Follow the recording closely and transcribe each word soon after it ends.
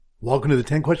Welcome to the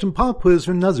 10-question pop quiz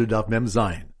from Nazir Daf Mem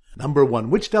Zayin. Number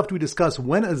 1. Which daf do we discuss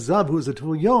when a Zav who is a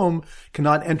Tul Yom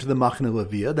cannot enter the Machne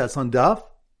Leviyah? That's on daf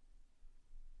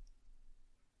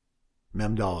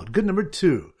Mem Daled. Good. Number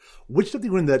 2. Which daf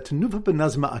do we learn that Tenufa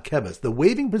B'Nazir Ma'akebes, the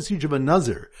waving procedure of a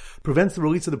Nazir, prevents the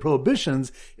release of the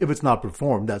prohibitions if it's not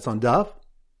performed? That's on daf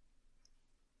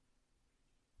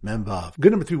Mem Vav.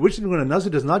 Good. Number 3. Which daf do we learn a Nazir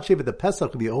does not shave at the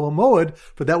Pesach or the Ohel Moed,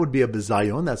 for that would be a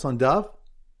Bizayon? That's on daf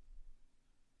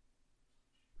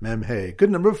Mem Hey.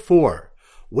 Good. Number 4.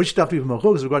 Which daf do we have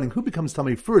machlokes regarding who becomes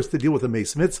tummy first to deal with a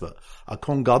mace mitzvah? A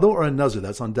Kohen Gadol or a Nazir?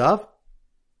 That's on daf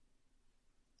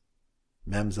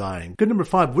Mem Zayin. Good. Number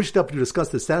 5. Which daf do we discuss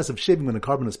the status of shaving when a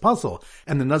carbon is pasul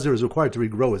and the Nazir is required to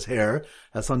regrow his hair?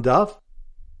 That's on daf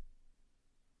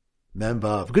Mem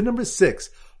Vav. Good. Number 6.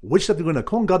 Which daf do we learn a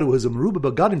Kohen Gadol who is a meruba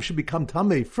bagadim should become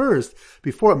tamei first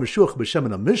before a meshuach b'shem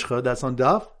and a mishcha? That's on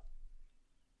daf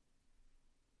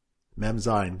Mem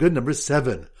Zayin. Good. Number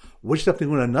 7. Which daf do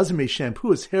we learn a Nazir may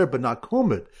shampoo his hair but not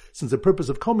comb it, since the purpose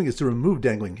of combing is to remove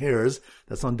dangling hairs?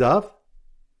 That's on daf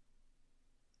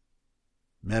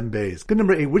Mem Beis. Good.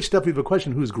 Number 8. Which daf do we have a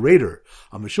question who's greater,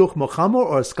 a meshuach mochamo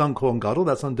or a skan Kohen Gadol?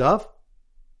 That's on daf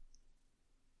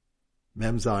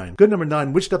Mem Zayin. Good. Number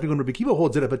 9. Which daf do we learn Rabbi Kiva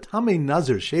holds that if a tamei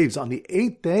Nazir shaves on the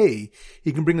 8th day,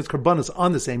 he can bring his karbanos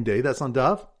on the same day? That's on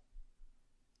daf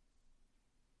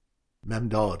Mem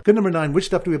Daled. Good. Number 9. Which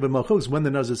daf do we have in Malchus when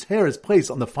the Nazir's hair is placed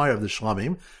on the fire of the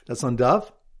Shlamim? That's on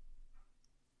daf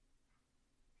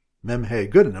Mem Hey.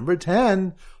 Good. And number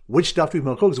 10. Which daf do we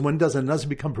have in Malchus when does a Nazir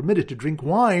become permitted to drink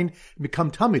wine and become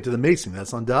tummy to the macing?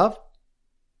 That's on daf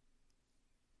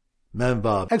Mem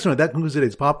Vav. Excellent. That concludes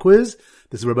today's pop quiz.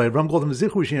 This is Rabbi Avram Goldman Nazir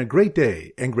wishing a great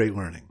day and great learning.